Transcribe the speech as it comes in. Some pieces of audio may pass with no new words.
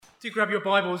Do grab your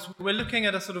Bibles. We're looking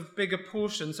at a sort of bigger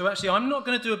portion. So actually, I'm not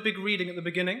going to do a big reading at the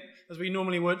beginning, as we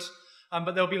normally would,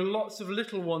 but there'll be lots of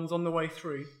little ones on the way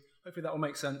through. Hopefully that will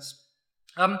make sense.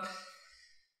 In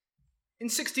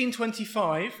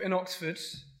 1625, in Oxford,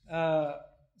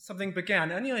 something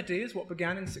began. Any ideas what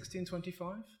began in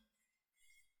 1625?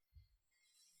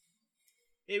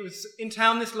 It was in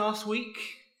town this last week.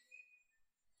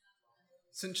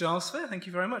 St. Giles Fair, thank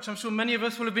you very much. I'm sure many of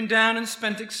us will have been down and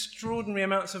spent extraordinary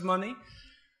amounts of money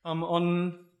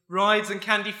on rides and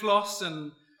candy floss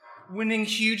and winning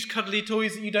huge cuddly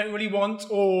toys that you don't really want,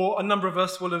 or a number of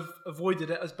us will have avoided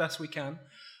it as best we can.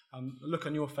 The look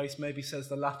on your face maybe says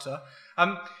the latter.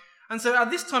 And so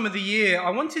at this time of the year,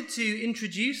 I wanted to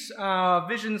introduce our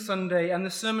Vision Sunday and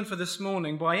the sermon for this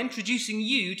morning by introducing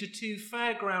you to two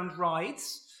fairground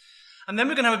rides. And then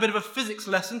we're going to have a bit of a physics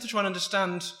lesson to try and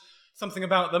understand something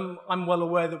about them. I'm well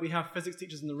aware that we have physics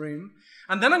teachers in the room.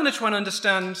 And then I'm going to try and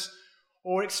understand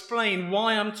or explain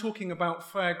why I'm talking about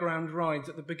fairground rides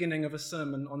at the beginning of a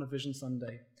sermon on a Vision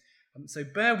Sunday. So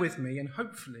bear with me, and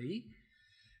hopefully,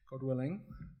 God willing,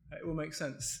 it will make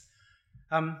sense.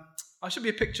 I should be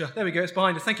a picture. There we go, it's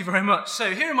behind us. Thank you very much.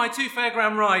 So here are my two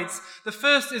fairground rides. The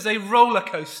first is a roller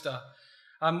coaster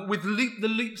with the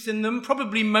loops in them.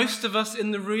 Probably most of us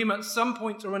in the room at some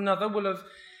point or another will have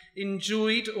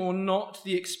enjoyed or not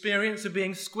the experience of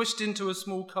being squished into a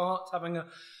small cart, having a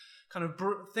kind of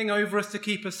thing over us to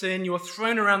keep us in. You're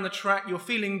thrown around the track, you're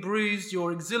feeling bruised,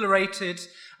 you're exhilarated,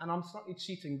 and I'm slightly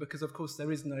cheating because, of course,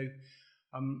 there is no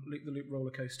loop-the-loop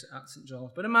roller coaster at St.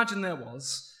 Giles. But imagine there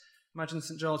was. Imagine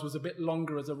St. Giles was a bit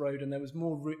longer as a road and there was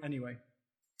more route. Anyway,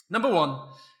 number one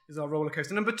is our roller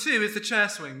coaster. Number two is the chair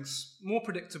swings. More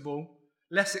predictable,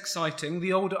 less exciting.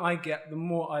 The older I get, the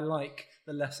more I like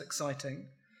the less exciting.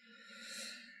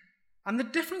 And the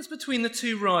difference between the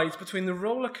two rides, between the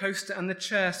roller coaster and the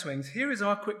chair swings, here is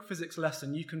our quick physics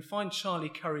lesson. You can find Charlie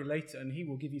Curry later and he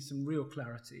will give you some real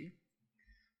clarity.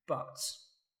 But,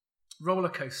 roller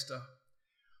coaster.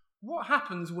 What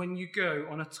happens when you go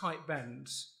on a tight bend?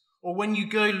 Or when you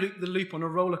go loop-the-loop on a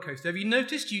roller coaster? Have you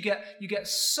noticed you get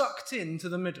sucked into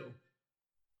the middle?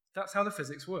 That's how the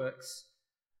physics works.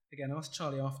 Again, ask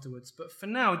Charlie afterwards. But for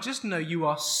now, just know you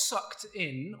are sucked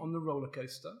in on the roller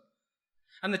coaster.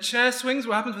 And the chair swings,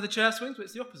 what happens with the chair swings? Well,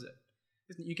 it's the opposite,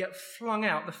 isn't it? You get flung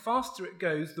out. The faster it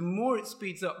goes, the more it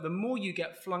speeds up, the more you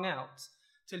get flung out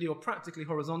till you're practically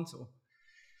horizontal.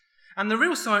 And the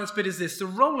real science bit is this. The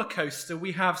roller coaster,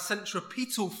 we have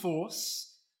centripetal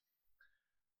force.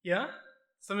 Yeah?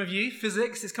 Some of you,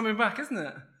 physics is coming back, isn't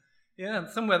it? Yeah,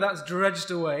 somewhere that's dredged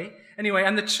away. Anyway,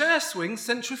 and the chair swing,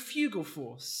 centrifugal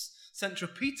force.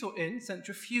 Centripetal in,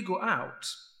 centrifugal out.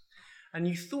 And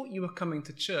you thought you were coming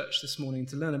to church this morning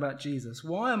to learn about Jesus.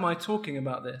 Why am I talking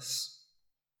about this?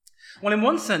 Well, in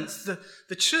one sense,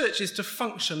 the church is to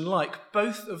function like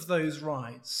both of those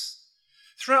rides.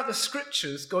 Throughout the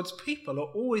scriptures, God's people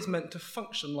are always meant to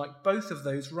function like both of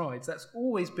those rides. That's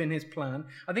always been his plan.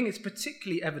 I think it's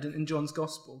particularly evident in John's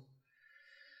Gospel.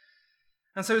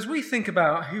 And so as we think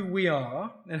about who we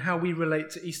are and how we relate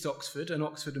to East Oxford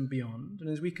and beyond, and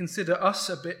as we consider us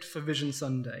a bit for Vision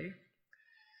Sunday,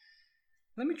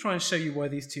 let me try and show you why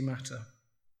these two matter.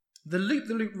 The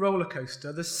loop-the-loop roller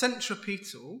coaster, the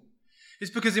centripetal,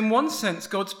 is because in one sense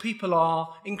God's people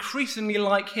are increasingly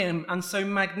like him and so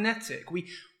magnetic.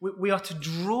 We are to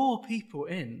draw people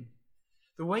in.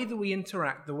 The way that we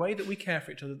interact, the way that we care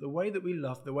for each other, the way that we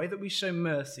love, the way that we show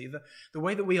mercy, the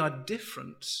way that we are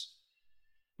different,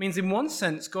 means in one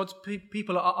sense God's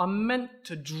people are meant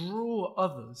to draw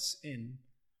others in.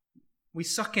 We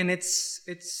suck in its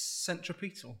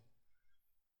centripetal.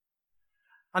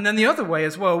 And then the other way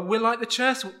as well, we're like the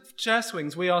chair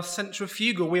swings. We are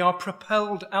centrifugal. We are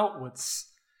propelled outwards.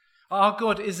 Our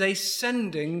God is a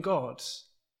sending God.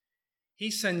 He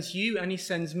sends you and he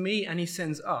sends me and he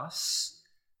sends us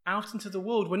out into the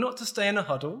world. We're not to stay in a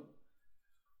huddle.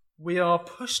 We are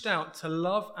pushed out to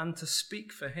love and to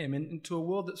speak for him into a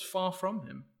world that's far from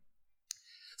him.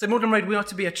 So Magdalen Road, we are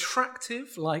to be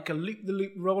attractive like a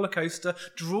loop-the-loop roller coaster,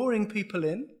 drawing people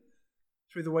in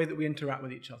through the way that we interact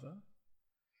with each other.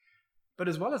 But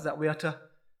as well as that, we are to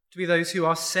be those who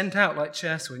are sent out like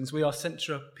chair swings. We are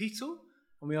centripetal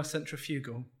and we are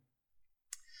centrifugal.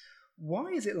 Why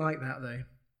is it like that, though?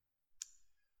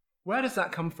 Where does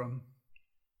that come from?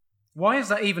 Why is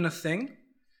that even a thing?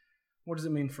 What does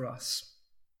it mean for us?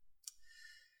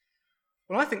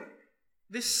 Well, I think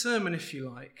this sermon, if you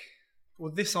like,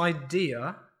 or this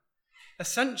idea,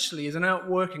 essentially is an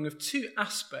outworking of two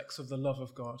aspects of the love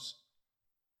of God.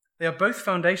 They are both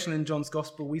foundational in John's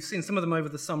Gospel. We've seen some of them over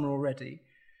the summer already.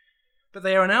 but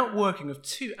they are an outworking of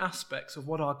two aspects of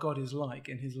what our God is like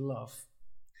in his love.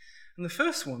 And the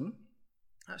first one,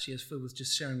 actually, as Phil was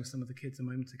just sharing with some of the kids a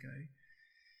moment ago,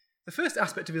 the first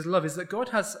aspect of his love is that God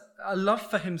has a love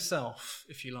for himself,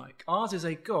 if you like. Ours is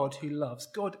a God who loves.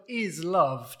 God is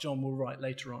love, John will write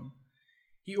later on.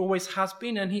 He always has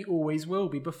been and he always will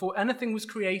be. Before anything was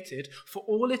created, for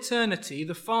all eternity,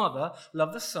 the Father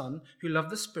loved the Son, who loved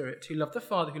the Spirit, who loved the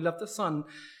Father, who loved the Son.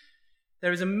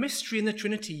 There is a mystery in the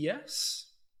Trinity, yes,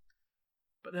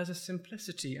 but there's a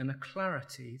simplicity and a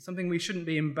clarity, something we shouldn't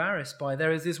be embarrassed by.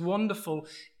 There is this wonderful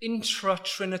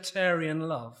intra-Trinitarian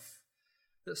love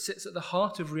that sits at the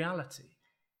heart of reality.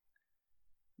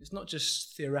 It's not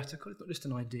just theoretical, it's not just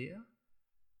an idea,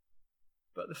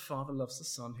 but the Father loves the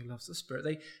Son, who loves the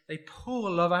Spirit. They pour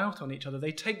love out on each other.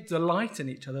 They take delight in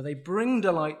each other. They bring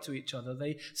delight to each other.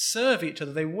 They serve each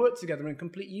other. They work together in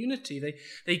complete unity.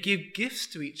 They give gifts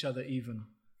to each other even,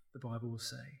 the Bible will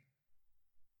say.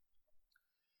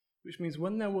 Which means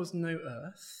when there was no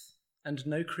earth and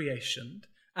no creation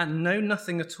and no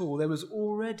nothing at all, there was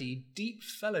already deep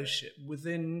fellowship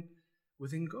within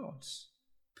God,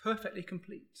 perfectly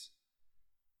complete,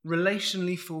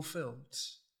 relationally fulfilled.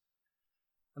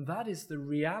 And that is the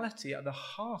reality at the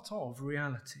heart of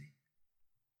reality.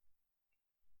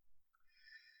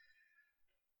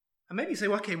 And maybe you say,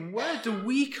 well, okay, where do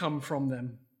we come from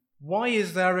then? Why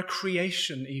is there a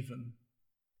creation even?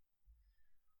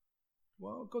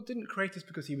 Well, God didn't create us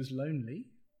because he was lonely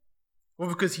or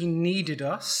because he needed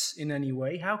us in any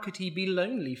way. How could he be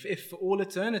lonely if for all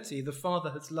eternity the Father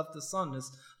has loved the Son,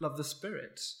 has loved the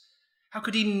Spirit? How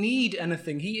could he need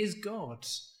anything? He is God.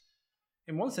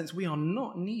 In one sense, we are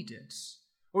not needed.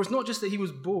 Or it's not just that he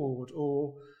was bored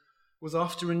or was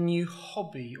after a new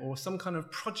hobby or some kind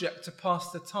of project to pass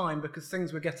the time because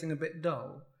things were getting a bit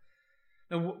dull.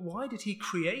 Now, why did he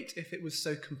create if it was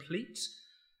so complete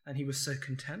and he was so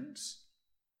content?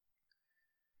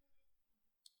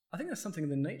 I think there's something in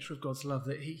the nature of God's love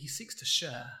that he seeks to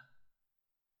share.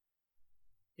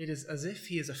 It is as if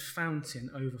he is a fountain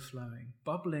overflowing,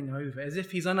 bubbling over, as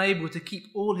if he's unable to keep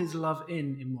all his love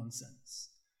in one sense.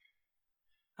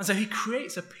 And so he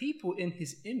creates a people in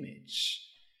his image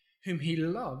whom he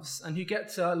loves and who get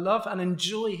to love and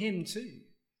enjoy him too.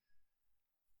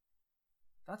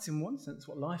 That's in one sense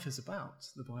what life is about,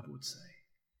 the Bible would say.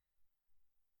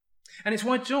 And it's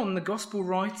why John, the gospel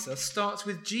writer, starts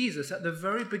with Jesus at the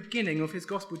very beginning of his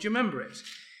gospel. Do you remember it?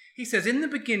 He says, in the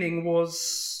beginning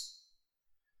was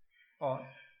the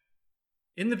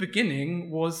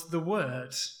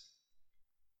Word.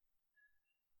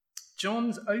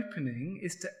 John's opening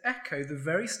is to echo the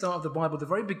very start of the Bible, the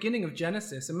very beginning of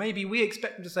Genesis. And maybe we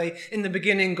expect him to say, in the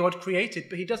beginning God created,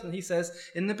 but he doesn't. He says,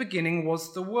 in the beginning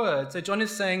was the Word. So John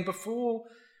is saying before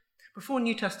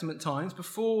New Testament times,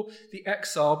 before the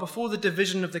exile, before the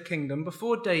division of the kingdom,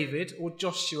 before David or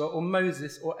Joshua or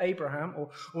Moses or Abraham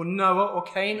or Noah or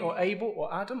Cain or Abel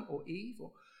or Adam or Eve,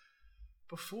 or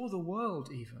before the world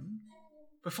even,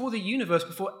 before the universe,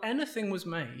 before anything was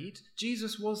made,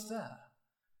 Jesus was there,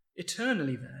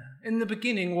 eternally there. In the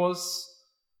beginning was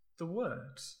the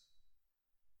Word.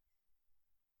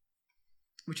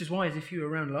 Which is why, if you were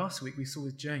around last week, we saw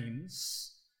with James,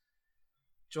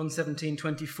 John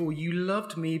 17:24, you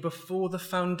loved me before the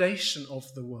foundation of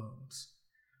the world,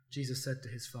 Jesus said to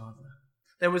his Father.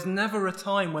 There was never a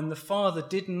time when the Father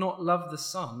did not love the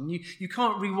Son. You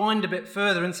can't rewind a bit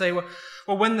further and say, well,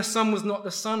 when the Son was not the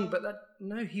Son,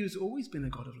 no, he has always been a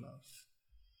God of love.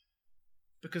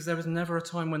 Because there was never a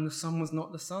time when the Son was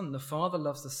not the Son. The Father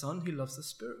loves the Son, who loves the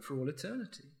Spirit for all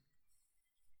eternity.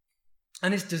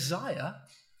 And his desire,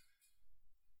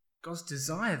 God's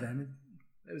desire then,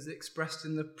 it was expressed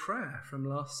in the prayer from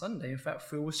last Sunday. In fact,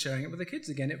 Phil was sharing it with the kids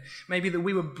again. It may be that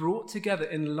we were brought together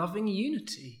in loving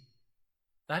unity.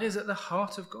 That is at the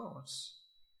heart of God.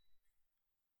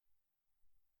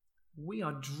 We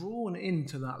are drawn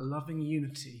into that loving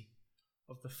unity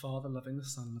of the Father loving the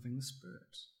Son, loving the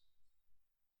Spirit.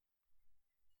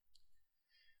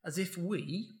 As if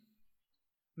we,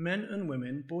 men and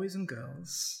women, boys and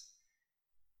girls,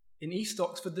 in East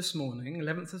Oxford this morning,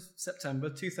 11th of September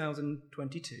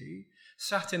 2022,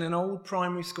 sat in an old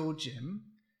primary school gym,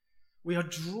 we are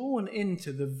drawn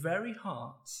into the very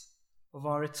heart of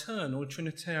our eternal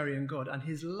Trinitarian God and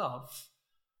his love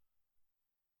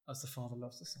as the Father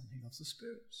loves the Son, he loves the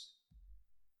Spirit.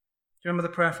 Do you remember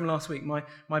the prayer from last week?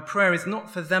 My prayer is not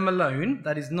for them alone,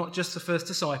 that is not just the first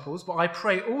disciples, but I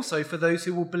pray also for those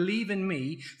who will believe in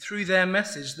me through their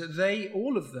message, that they,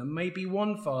 all of them, may be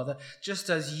one, Father, just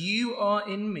as you are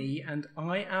in me and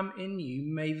I am in you,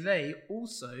 may they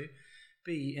also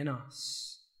be in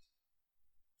us.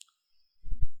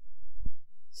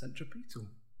 centripetal.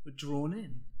 We're drawn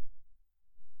in.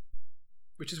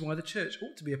 Which is why the church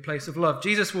ought to be a place of love.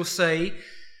 Jesus will say,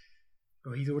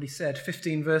 or he's already said,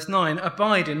 15 verse 9,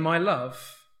 abide in my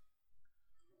love.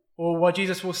 Or why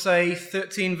Jesus will say,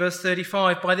 13 verse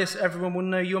 35, by this everyone will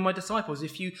know you are my disciples,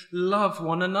 if you love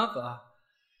one another.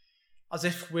 As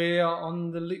if we are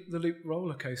on the loop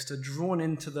roller coaster, drawn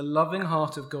into the loving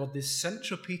heart of God, this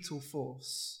centripetal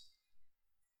force,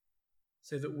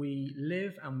 so that we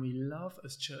live and we love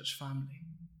as church family.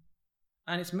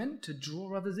 And it's meant to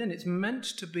draw others in. It's meant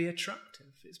to be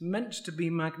attractive. It's meant to be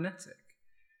magnetic.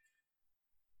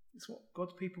 It's what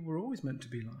God's people were always meant to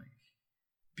be like.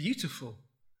 Beautiful.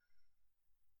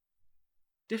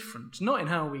 Different. Not in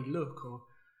how we look or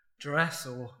dress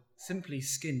or simply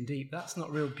skin deep. That's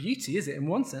not real beauty, is it, in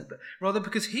one sense? But rather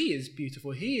because he is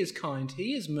beautiful, he is kind,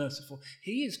 he is merciful,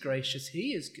 he is gracious,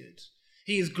 he is good,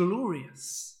 he is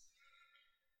glorious.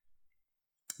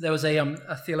 There was a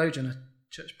theologian, a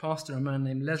church pastor, a man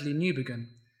named Leslie Newbegin,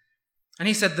 and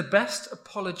he said the best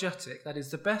apologetic, that is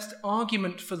the best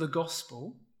argument for the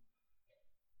gospel,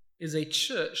 is a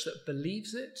church that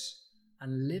believes it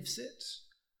and lives it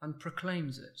and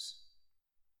proclaims it.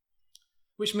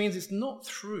 Which means it's not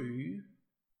through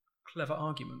clever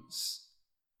arguments,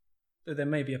 though there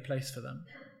may be a place for them.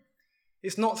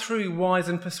 It's not through wise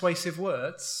and persuasive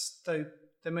words, though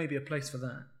there may be a place for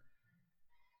that.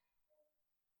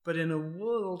 But in a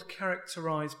world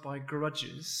characterized by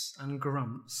grudges and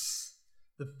grumps,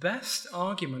 the best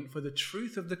argument for the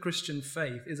truth of the Christian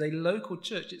faith is a local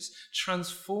church. It's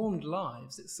transformed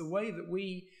lives. It's the way that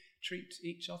we treat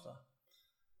each other,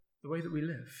 the way that we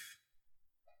live.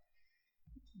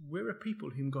 We're a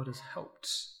people whom God has helped.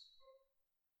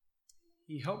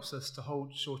 He helps us to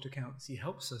hold short accounts. He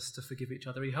helps us to forgive each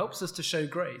other. He helps us to show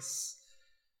grace.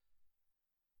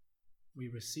 We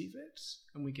receive it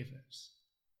and we give it.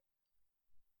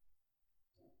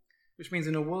 Which means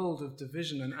in a world of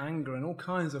division and anger and all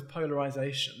kinds of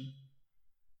polarization,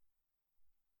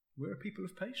 we're a people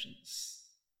of patience.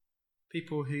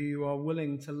 People who are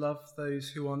willing to love those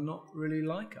who are not really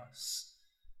like us.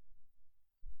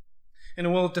 In a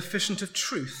world deficient of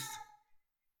truth,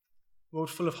 a world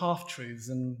full of half-truths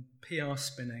and PR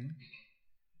spinning,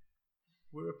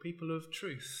 we're a people of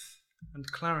truth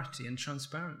and clarity and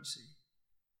transparency.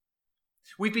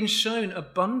 We've been shown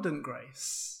abundant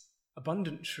grace,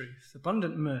 abundant truth,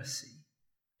 abundant mercy,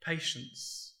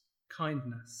 patience,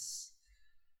 kindness.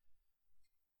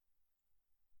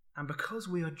 And because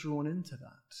we are drawn into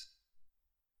that,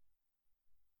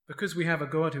 because we have a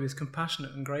God who is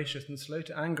compassionate and gracious and slow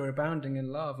to anger, abounding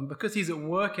in love, and because he's at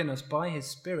work in us by his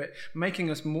Spirit, making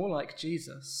us more like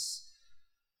Jesus,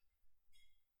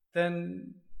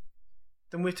 then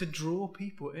we're to draw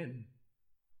people in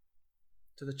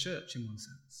to the church in one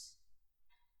sense.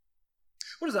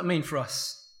 What does that mean for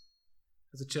us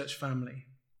as a church family?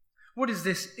 What is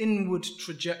this inward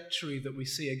trajectory that we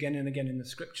see again and again in the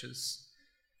scriptures?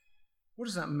 What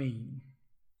does that mean?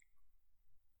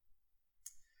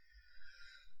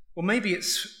 Well, maybe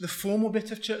it's the formal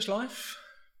bit of church life.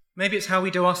 Maybe it's how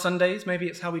we do our Sundays. Maybe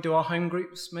it's how we do our home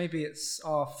groups. Maybe it's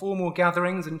our formal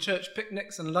gatherings and church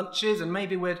picnics and lunches. And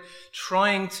maybe we're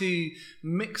trying to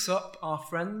mix up our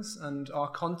friends and our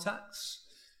contacts.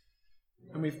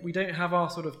 And we don't have our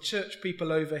sort of church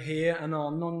people over here and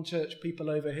our non-church people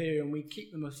over here, and we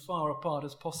keep them as far apart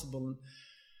as possible, and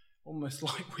almost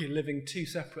like we're living two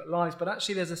separate lives. But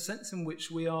actually there's a sense in which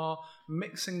we are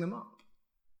mixing them up.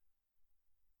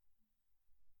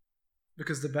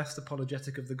 Because the best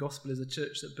apologetic of the gospel is a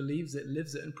church that believes it,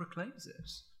 lives it, and proclaims it.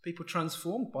 People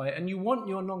transformed by it. And you want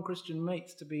your non-Christian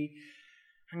mates to be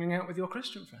hanging out with your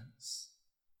Christian friends,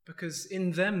 because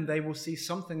in them they will see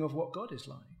something of what God is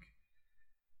like.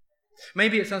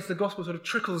 Maybe it's as the gospel sort of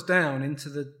trickles down into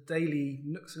the daily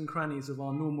nooks and crannies of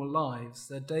our normal lives,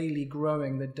 their daily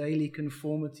growing, their daily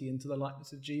conformity into the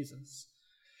likeness of Jesus.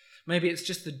 Maybe it's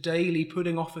just the daily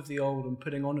putting off of the old and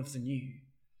putting on of the new.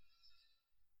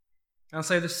 And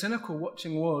so the cynical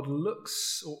watching world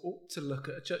looks, or ought to look,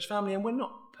 at a church family, and we're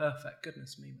not perfect.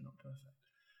 Goodness me, we're not perfect.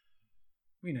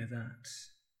 We know that.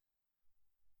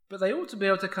 But they ought to be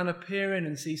able to kind of peer in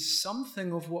and see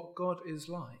something of what God is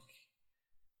like.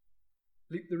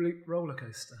 Loop the loop roller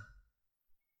coaster.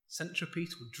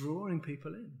 Centripetal, drawing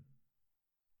people in.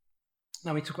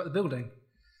 Now we talk about the building.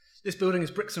 This building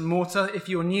is bricks and mortar. If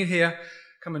you're new here,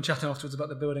 come and chat afterwards about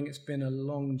the building. It's been a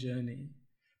long journey.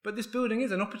 But this building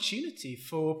is an opportunity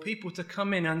for people to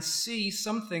come in and see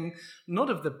something, not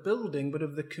of the building, but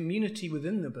of the community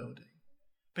within the building,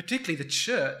 particularly the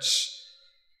church.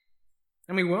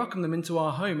 And we welcome them into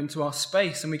our home, into our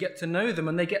space, and we get to know them,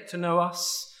 and they get to know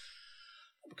us,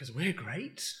 because we're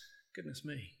great, goodness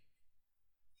me,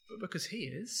 but because he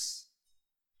is,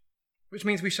 which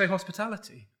means we show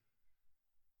hospitality.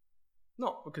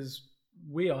 Not because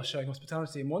we are showing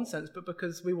hospitality in one sense, but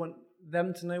because we want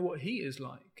them to know what he is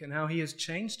like and how he has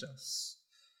changed us.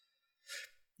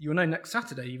 You will know next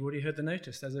Saturday, you've already heard the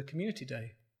notice, there's a community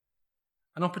day.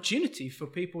 An opportunity for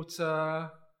people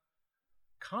to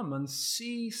come and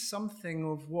see something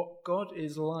of what God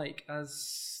is like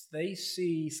as they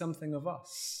see something of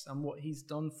us and what he's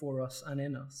done for us and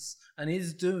in us and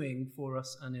is doing for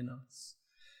us and in us.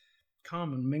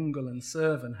 Come and mingle and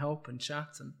serve and help and chat.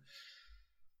 And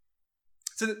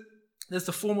so there's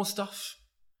the formal stuff,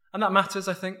 and that matters,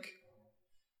 I think.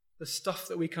 The stuff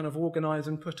that we kind of organise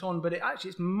and put on, but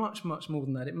it's much, much more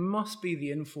than that. It must be the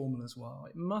informal as well.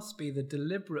 It must be the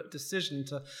deliberate decision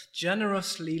to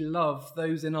generously love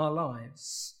those in our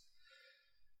lives.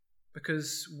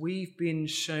 Because we've been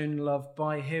shown love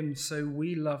by him, so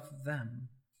we love them.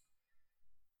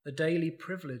 The daily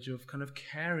privilege of kind of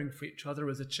caring for each other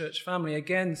as a church family,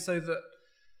 again, so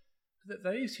that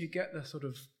those who get the sort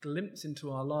of glimpse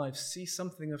into our lives see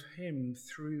something of him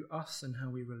through us and how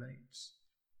we relate.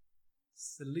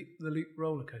 It's the loop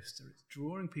roller coaster. It's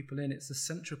drawing people in. It's the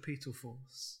centripetal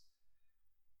force.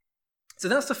 So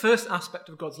that's the first aspect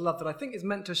of God's love that I think is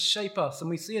meant to shape us.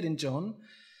 And we see it in John.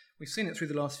 We've seen it through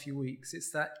the last few weeks. It's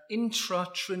that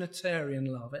intra-Trinitarian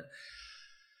love.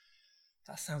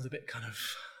 That sounds a bit kind of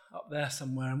up there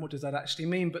somewhere. And what does that actually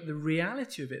mean? But the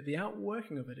reality of it, the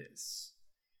outworking of it is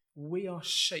we are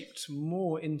shaped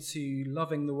more into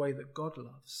loving the way that God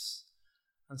loves.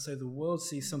 And so the world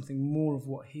sees something more of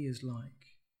what he is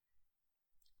like.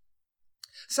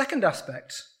 Second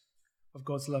aspect of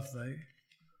God's love, though,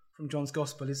 from John's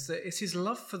Gospel, is that it's his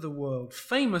love for the world.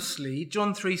 Famously,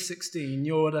 John 3:16,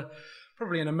 you're at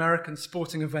probably an American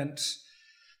sporting event.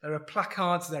 There are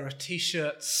placards, there are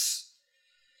T-shirts.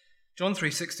 John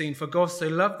 3:16, for God so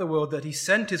loved the world that he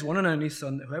sent his one and only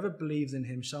Son, that whoever believes in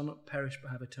him shall not perish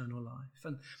but have eternal life.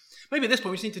 And maybe at this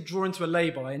point we just need to draw into a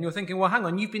lay-by, and you're thinking, well, hang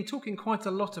on, you've been talking quite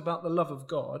a lot about the love of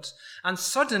God, and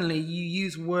suddenly you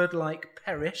use a word like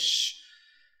perish,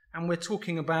 and we're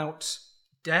talking about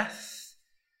death.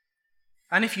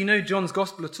 And if you know John's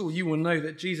Gospel at all, you will know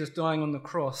that Jesus dying on the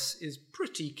cross is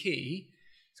pretty key.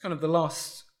 It's kind of the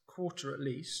last quarter at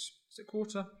least. Is it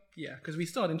quarter? Yeah, because we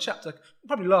start in chapter,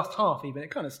 probably last half even. It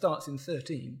kind of starts in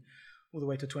 13 all the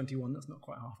way to 21. That's not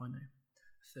quite half, I know.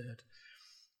 Third.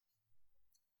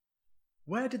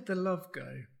 Where did the love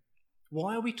go?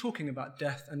 Why are we talking about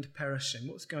death and perishing?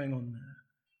 What's going on there?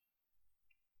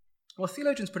 Well,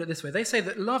 theologians put it this way. They say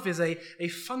that love is a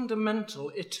fundamental,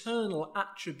 eternal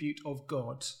attribute of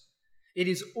God. It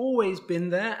has always been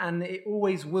there and it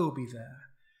always will be there.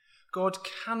 God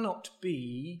cannot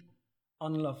be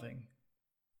unloving.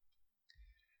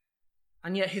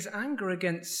 And yet his anger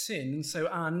against sin, and so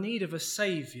our need of a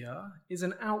saviour, is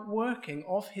an outworking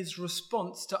of his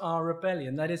response to our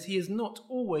rebellion. That is, he has not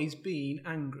always been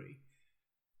angry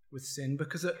with sin,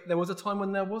 because there was a time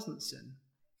when there wasn't sin.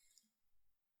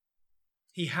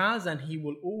 He has and he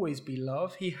will always be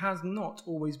love. He has not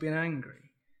always been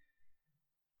angry.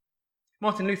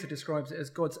 Martin Luther describes it as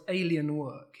God's alien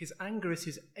work. His anger is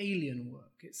his alien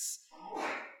work.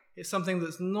 It's something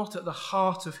that's not at the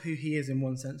heart of who he is in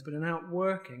one sense, but an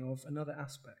outworking of another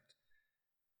aspect.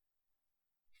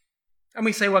 And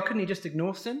we say, well, couldn't he just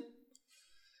ignore sin?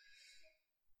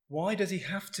 Why does he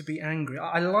have to be angry?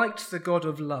 I liked the God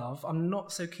of love. I'm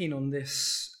not so keen on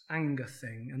this anger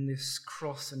thing and this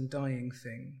cross and dying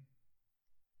thing.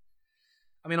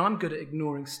 I mean, I'm good at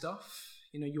ignoring stuff.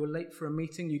 You know, you're late for a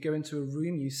meeting, you go into a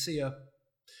room, you see a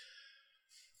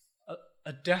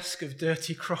desk of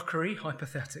dirty crockery,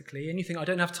 hypothetically, and you think, I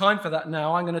don't have time for that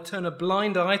now. I'm going to turn a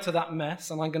blind eye to that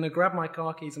mess, and I'm going to grab my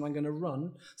car keys and I'm going to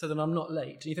run so that I'm not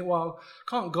late. And you think, well,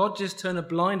 can't God just turn a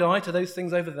blind eye to those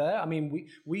things over there? I mean,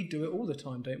 we do it all the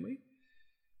time, don't we?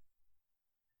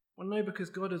 Well, no, because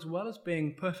God, as well as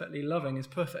being perfectly loving, is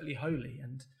perfectly holy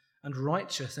and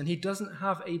righteous, and he doesn't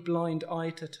have a blind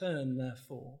eye to turn,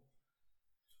 therefore.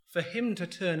 For him to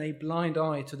turn a blind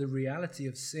eye to the reality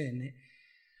of sin,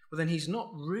 well, then he's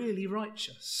not really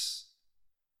righteous.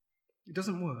 It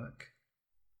doesn't work.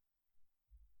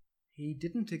 He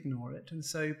didn't ignore it, and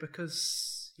so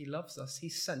because he loves us, he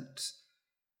sent.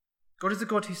 God is a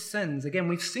God who sends. Again,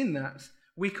 we've seen that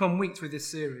week on week through this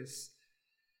series.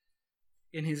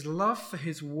 In his love for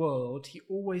his world, he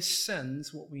always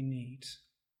sends what we need.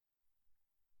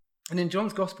 And in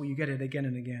John's Gospel, you get it again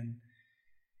and again.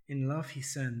 In love, he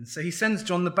sends. So he sends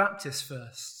John the Baptist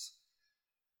first.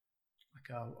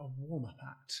 A warm-up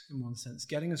act, in one sense,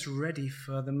 getting us ready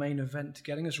for the main event,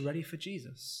 getting us ready for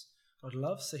Jesus. God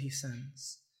loves, so he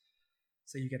sends.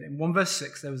 So you get it. In 1 verse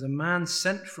 6, there was a man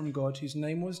sent from God whose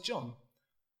name was John.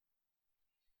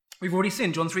 We've already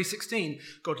seen John 3:16.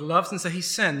 God loves, and so he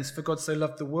sends. For God so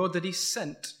loved the world that he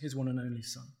sent his one and only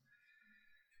Son.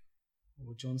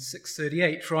 Or John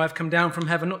 6:38. For I have come down from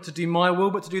heaven not to do my will,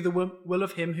 but to do the will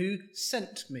of him who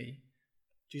sent me.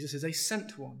 Jesus is a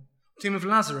sent one. Tomb of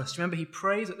Lazarus. Remember, he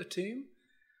prays at the tomb.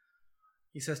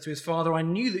 He says to his Father, I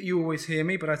knew that you always hear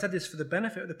me, but I said this for the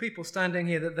benefit of the people standing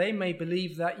here, that they may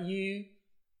believe that you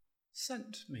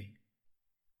sent me.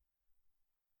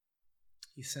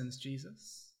 He sends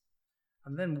Jesus.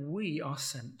 And then we are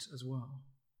sent as well.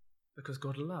 Because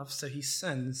God loves, so he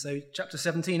sends. So chapter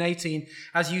 17, 18,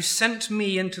 as you sent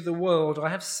me into the world, I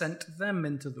have sent them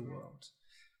into the world.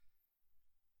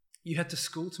 You head to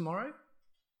school tomorrow?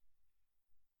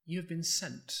 You have been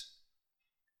sent.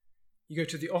 You go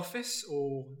to the office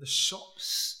or the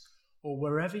shops or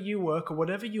wherever you work or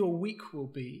whatever your week will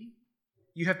be,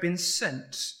 you have been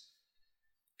sent.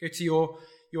 Go to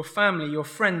your family, your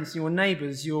friends, your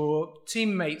neighbours, your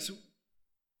teammates.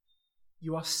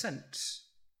 You are sent.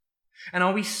 And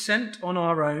are we sent on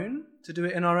our own to do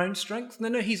it in our own strength?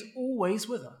 No, he's always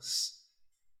with us.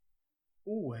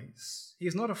 Always. He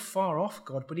is not a far-off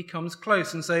God, but he comes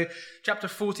close. And so, chapter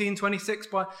 14, 26,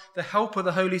 by the help of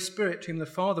the Holy Spirit, whom the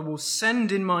Father will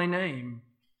send in my name,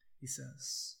 he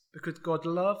says. Because God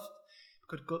loves,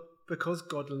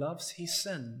 he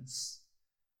sends.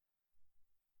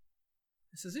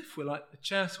 It's as if we're like the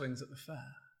chair swings at the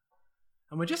fair.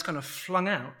 And we're just kind of flung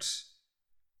out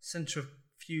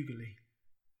centrifugally.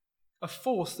 A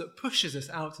force that pushes us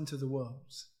out into the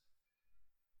world.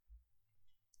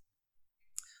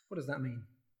 What does that mean?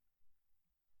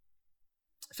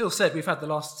 Phil said we've had the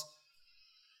last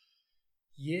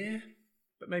year,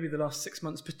 but maybe the last 6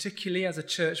 months particularly as a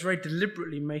church, very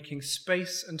deliberately making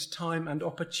space and time and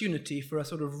opportunity for a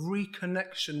sort of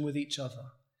reconnection with each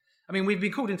other. I mean, we've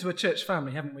been called into a church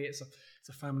family, haven't we? It's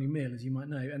a family meal, as you might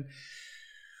know. And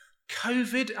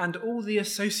COVID and all the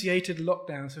associated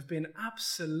lockdowns have been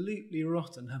absolutely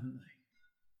rotten, haven't they?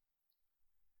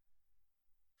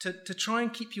 To try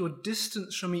and keep your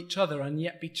distance from each other and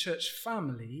yet be church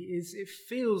family, it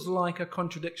feels like a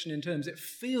contradiction in terms. It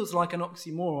feels like an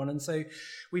oxymoron. And so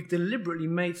we've deliberately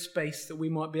made space that we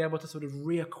might be able to sort of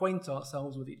reacquaint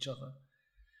ourselves with each other.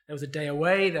 There was a day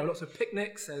away, there were lots of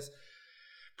picnics, there's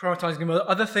prioritising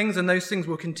other things, and those things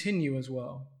will continue as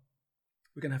well.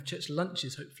 We're going to have church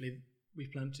lunches, hopefully, we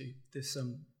plan to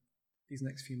these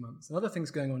next few months. And other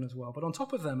things going on as well. But on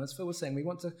top of them, as Phil was saying, we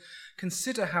want to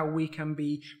consider how we can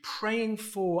be praying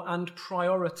for and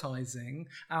prioritising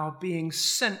our being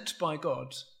sent by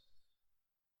God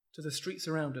to the streets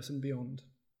around us and beyond.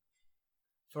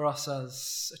 For us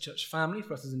as a church family,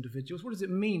 for us as individuals, what does it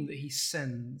mean that he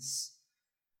sends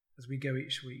as we go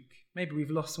each week? Maybe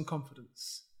we've lost some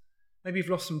confidence. Maybe we've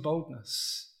lost some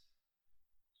boldness.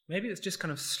 Maybe it's just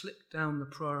kind of slipped down the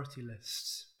priority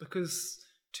list because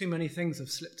too many things have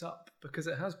slipped up, because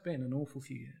it has been an awful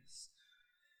few years.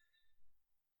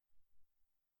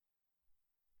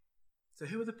 So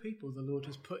who are the people the Lord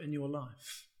has put in your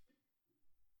life?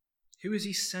 Who is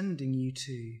he sending you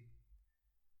to?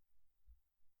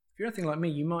 If you're anything like me,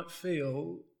 you might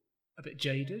feel a bit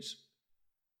jaded,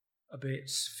 a bit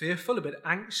fearful, a bit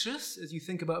anxious as you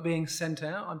think about being sent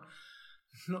out. I'm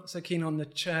not so keen on the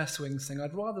chair swings thing.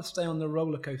 I'd rather stay on the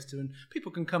roller coaster and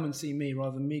people can come and see me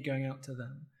rather than me going out to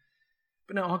them.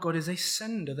 But no, our God is a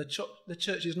sender. The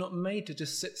church is not made to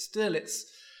just sit still. It's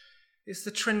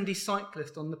the trendy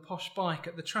cyclist on the posh bike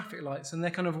at the traffic lights, and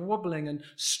they're kind of wobbling and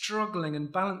struggling and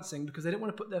balancing because they don't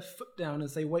want to put their foot down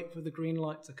as they wait for the green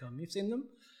light to come. You've seen them?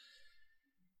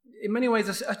 In many ways,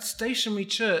 a stationary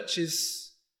church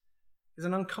is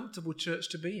an uncomfortable church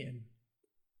to be in.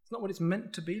 It's not what it's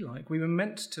meant to be like. We were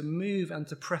meant to move and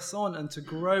to press on and to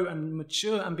grow and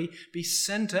mature and be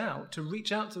sent out, to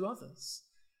reach out to others,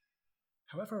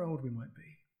 however old we might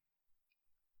be.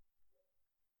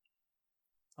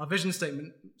 Our vision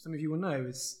statement, some of you will know,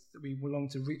 is that we long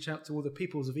to reach out to all the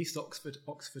peoples of East Oxford,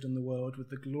 and the world with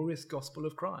the glorious gospel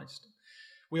of Christ.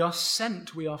 We are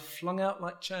sent, we are flung out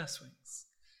like chair swings.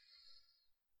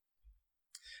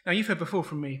 Now, you've heard before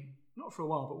from me, not for a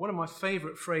while, but one of my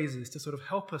favourite phrases to sort of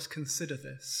help us consider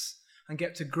this and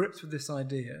get to grips with this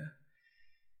idea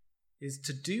is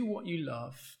to do what you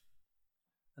love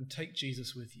and take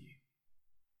Jesus with you.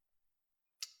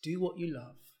 Do what you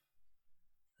love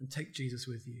and take Jesus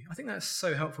with you. I think that's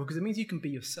so helpful because it means you can be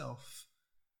yourself.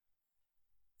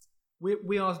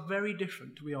 We are very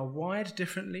different. We are wired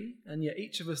differently, and yet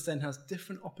each of us then has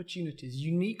different opportunities,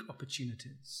 unique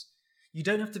opportunities. You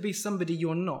don't have to be somebody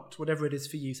you're not, whatever it is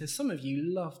for you. So some of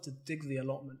you love to dig the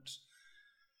allotment.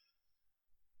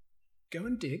 Go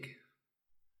and dig,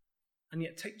 and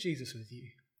yet take Jesus with you.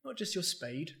 Not just your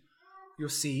spade, your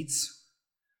seeds,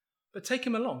 but take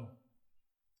him along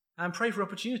and pray for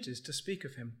opportunities to speak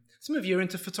of him. Some of you are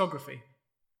into photography.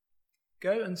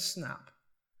 Go and snap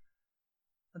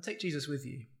and take Jesus with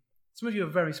you. Some of you are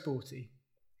very sporty.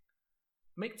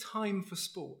 Make time for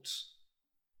sport.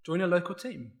 Join a local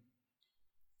team.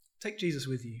 Take Jesus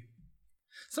with you.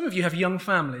 Some of you have young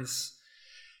families.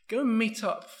 Go and meet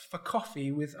up for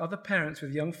coffee with other parents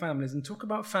with young families and talk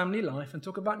about family life and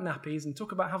talk about nappies and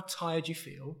talk about how tired you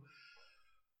feel.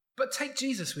 But take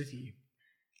Jesus with you.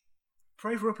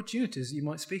 Pray for opportunities you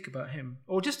might speak about him.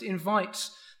 Or just invite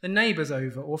the neighbours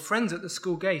over, or friends at the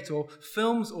school gate, or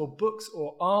films or books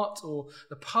or art or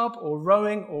the pub or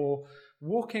rowing or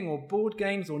walking or board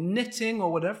games or knitting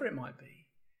or whatever it might be.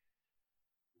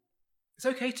 It's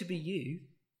okay to be you.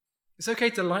 It's okay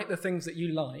to like the things that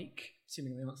you like,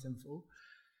 assuming they're not sinful.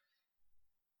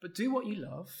 But do what you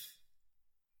love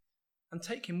and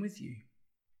take him with you.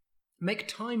 Make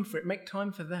time for it. Make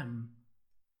time for them.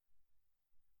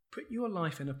 Put your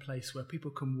life in a place where people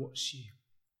can watch you.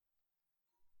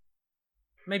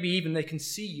 Maybe even they can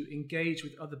see you engage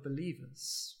with other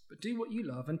believers. But do what you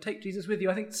love and take Jesus with you.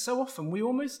 I think so often we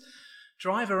almost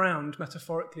drive around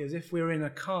metaphorically as if we're in a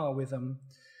car with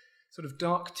sort of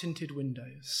dark tinted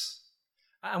windows.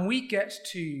 And we get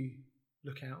to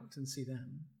look out and see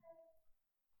them.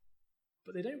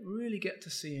 But they don't really get to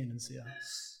see in and see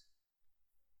us.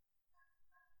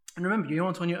 And remember, you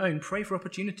aren't on your own. Pray for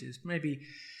opportunities. Maybe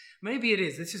it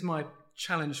is. This is my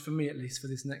challenge for me, at least, for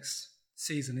this next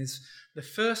season, is the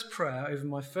first prayer over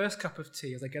my first cup of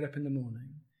tea as I get up in the morning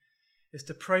is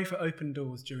to pray for open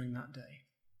doors during that day.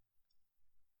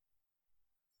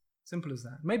 Simple as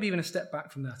that. Maybe even a step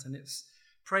back from that, and it's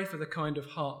pray for the kind of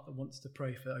heart that wants to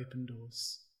pray for open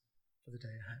doors for the day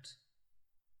ahead.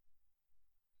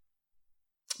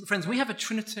 But friends, we have a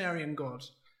Trinitarian God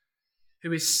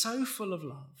who is so full of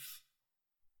love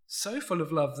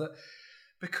that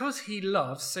because he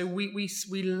loves, so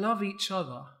we love each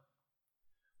other.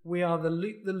 We are the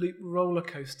loop roller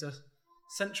coaster,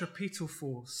 centripetal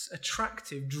force,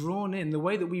 attractive, drawn in, the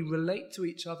way that we relate to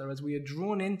each other as we are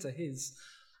drawn into his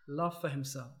love for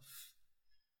himself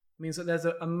means that there's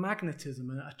a magnetism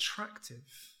and attractive.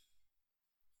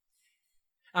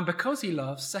 And because he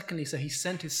loves, secondly, so he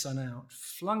sent his son out,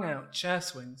 flung out chair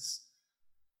swings,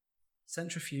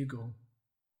 centrifugal,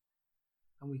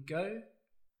 and we go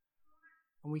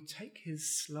and we take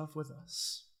his love with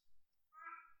us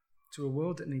to a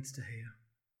world that needs to hear.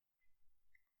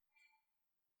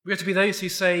 We are to be those who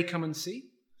say, come and see,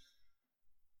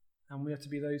 and we are to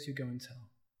be those who go and tell.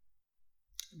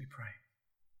 Let me pray.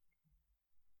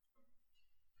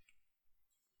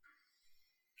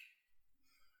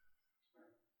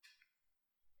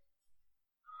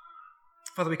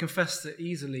 Father, we confess that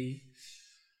easily,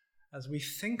 as we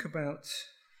think about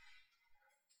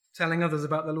telling others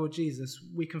about the Lord Jesus,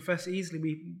 we confess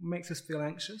easily makes us feel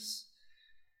anxious,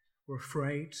 or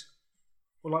afraid,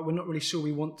 or like we're not really sure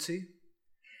we want to.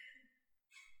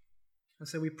 And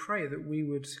so we pray that we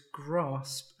would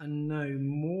grasp and know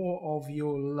more of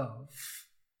your love,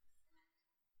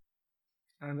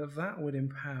 and that would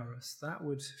empower us, that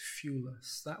would fuel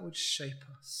us, that would shape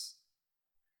us.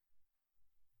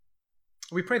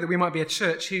 We pray that we might be a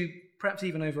church who, perhaps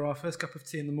even over our first cup of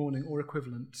tea in the morning or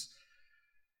equivalent,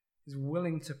 is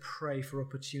willing to pray for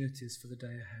opportunities for the day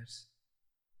ahead.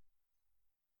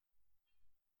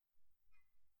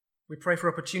 We pray for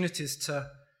opportunities to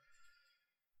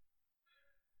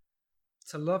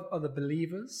love other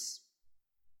believers,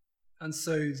 and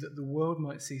so that the world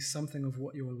might see something of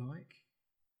what you're like.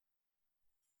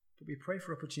 But we pray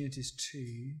for opportunities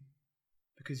too,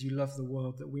 because you love the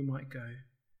world, that we might go,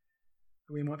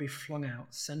 that we might be flung out,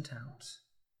 sent out.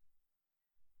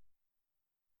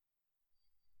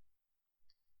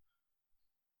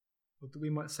 But that we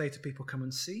might say to people, come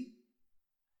and see,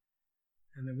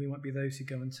 and that we might be those who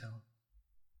go and tell.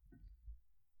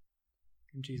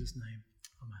 In Jesus' name,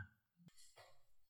 amen.